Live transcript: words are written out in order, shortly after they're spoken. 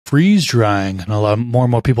freeze drying. And a lot more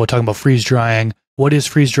and more people are talking about freeze drying. What is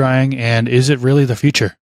freeze drying, and is it really the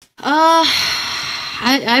future?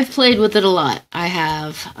 I've played with it a lot. I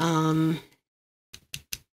have.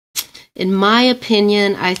 In my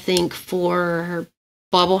opinion, I think for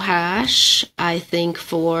bubble hash, I think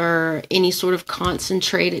for any sort of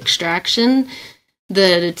concentrate extraction,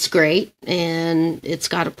 that it's great and it's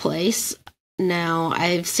got a place. Now,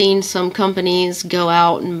 I've seen some companies go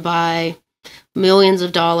out and buy millions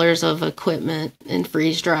of dollars of equipment and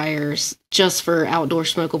freeze dryers just for outdoor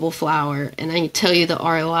smokable flower, and I can tell you the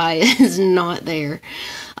ROI is not there.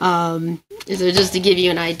 So just to give you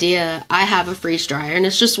an idea, I have a freeze dryer, and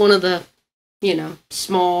it's just one of the,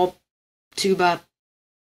 small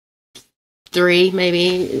 2x3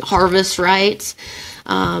 maybe Harvest Rights,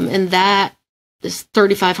 and that is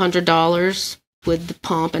 $3,500 with the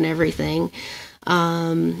pump and everything.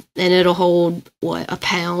 And it'll hold a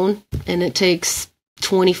pound, and it takes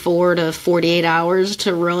 24 to 48 hours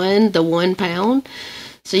to run the 1 pound.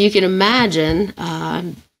 So you can imagine,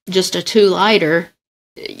 just a 2-liter,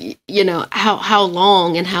 how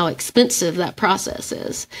long and how expensive that process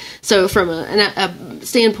is. So from a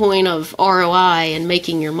standpoint of ROI and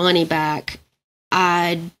making your money back,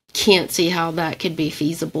 I can't see how that could be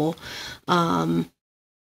feasible.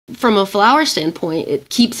 From a flower standpoint, it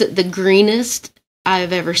keeps it the greenest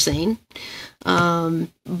I've ever seen.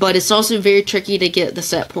 But it's also very tricky to get the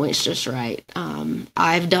set points just right.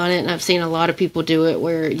 I've done it, and I've seen a lot of people do it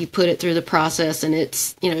where you put it through the process and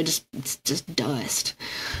it's just dust.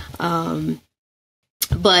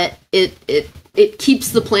 But it keeps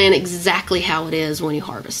the plant exactly how it is when you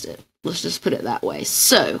harvest it. Let's just put it that way.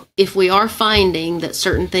 So if we are finding that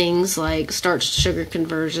certain things like starch to sugar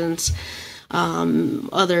conversions,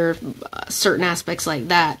 other certain aspects like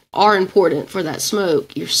that are important for that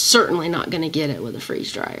smoke, you're certainly not going to get it with a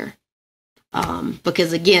freeze dryer.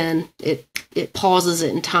 Because again, it pauses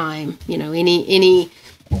it in time. Any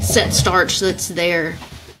set starch that's there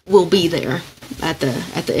will be there at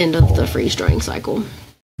the end of the freeze drying cycle.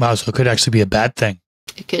 Wow, so it could actually be a bad thing.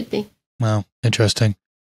 It could be. Wow, interesting.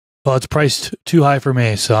 Well, it's priced too high for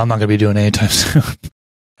me, so I'm not going to be doing it anytime soon.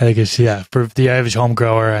 I think it's, for the average home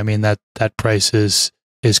grower, I mean, that price is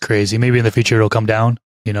crazy. Maybe in the future it'll come down.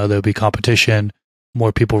 There'll be competition,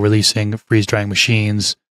 more people releasing freeze drying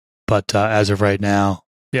machines. But as of right now,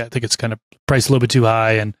 I think it's kind of priced a little bit too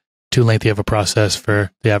high and too lengthy of a process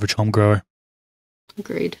for the average home grower.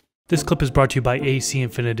 Agreed. This clip is brought to you by AC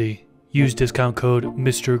Infinity. Use discount code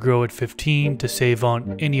MrGrowIt15 to save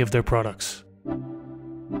on any of their products.